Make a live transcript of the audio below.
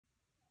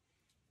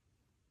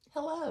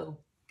Hello,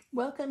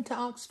 welcome to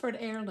Oxford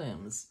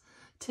Heirlooms.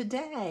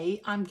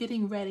 Today I'm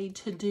getting ready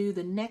to do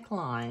the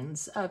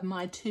necklines of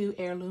my two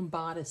heirloom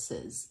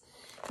bodices.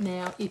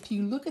 Now if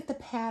you look at the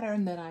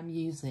pattern that I'm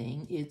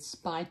using, it's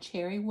by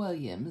Chery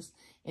Williams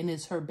and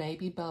is her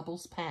Baby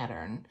Bubbles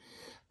pattern.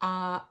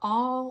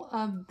 All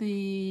of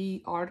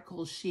the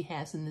articles she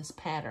has in this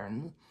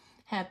pattern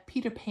have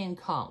Peter Pan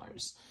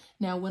collars.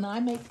 Now when I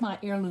make my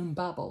heirloom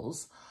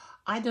bubbles,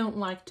 I don't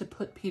like to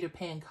put Peter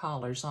Pan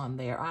collars on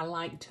there. I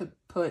like to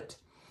put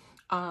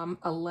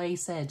a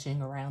lace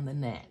edging around the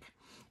neck.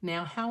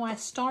 Now, how I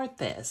start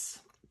this,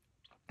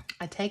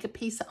 I take a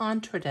piece of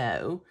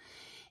entredot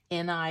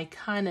and I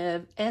kind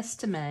of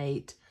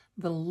estimate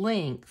the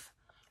length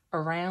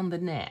around the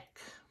neck.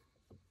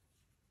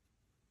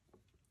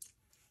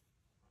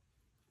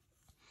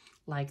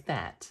 Like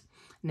that.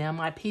 Now,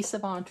 my piece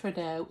of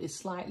entredot is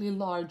slightly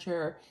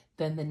larger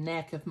than the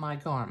neck of my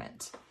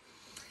garment.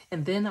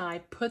 And then I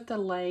put the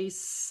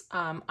lace,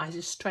 I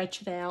just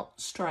stretch it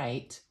out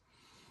straight.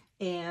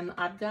 And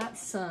I've got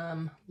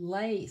some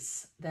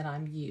lace that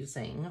I'm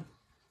using. I'm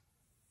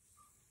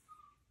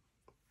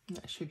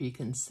not sure if you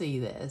can see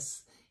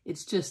this.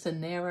 It's just a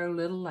narrow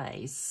little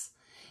lace.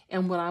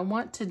 And what I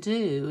want to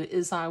do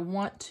is I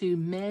want to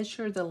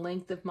measure the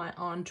length of my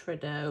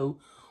entredot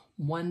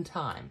one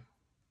time.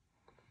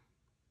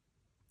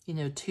 You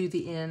know, to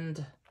the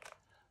end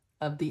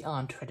of the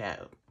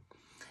entredot.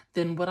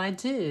 Then what I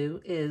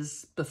do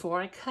is,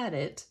 before I cut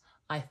it,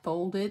 I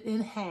fold it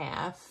in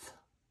half.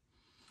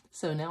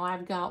 So now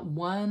I've got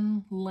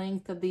one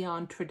length of the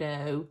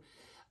entredot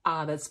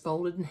that's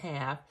folded in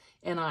half,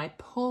 and I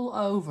pull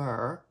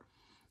over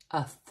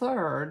a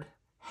third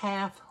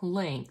half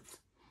length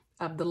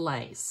of the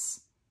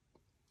lace.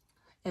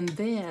 And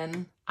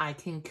then I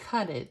can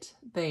cut it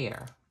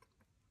there.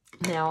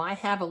 Now I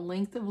have a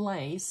length of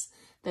lace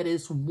that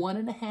is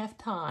 1.5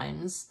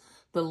 times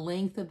the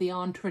length of the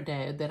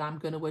entredot that I'm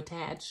going to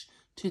attach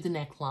to the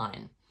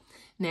neckline.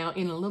 Now,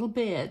 in a little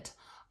bit,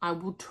 I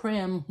will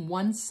trim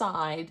one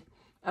side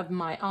of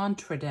my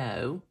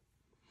entredot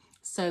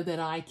so that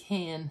I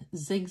can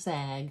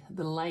zigzag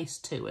the lace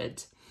to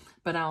it,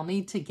 but I'll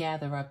need to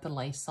gather up the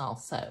lace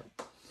also.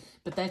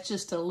 But that's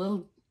just a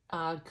little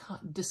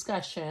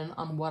discussion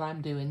on what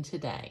I'm doing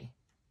today.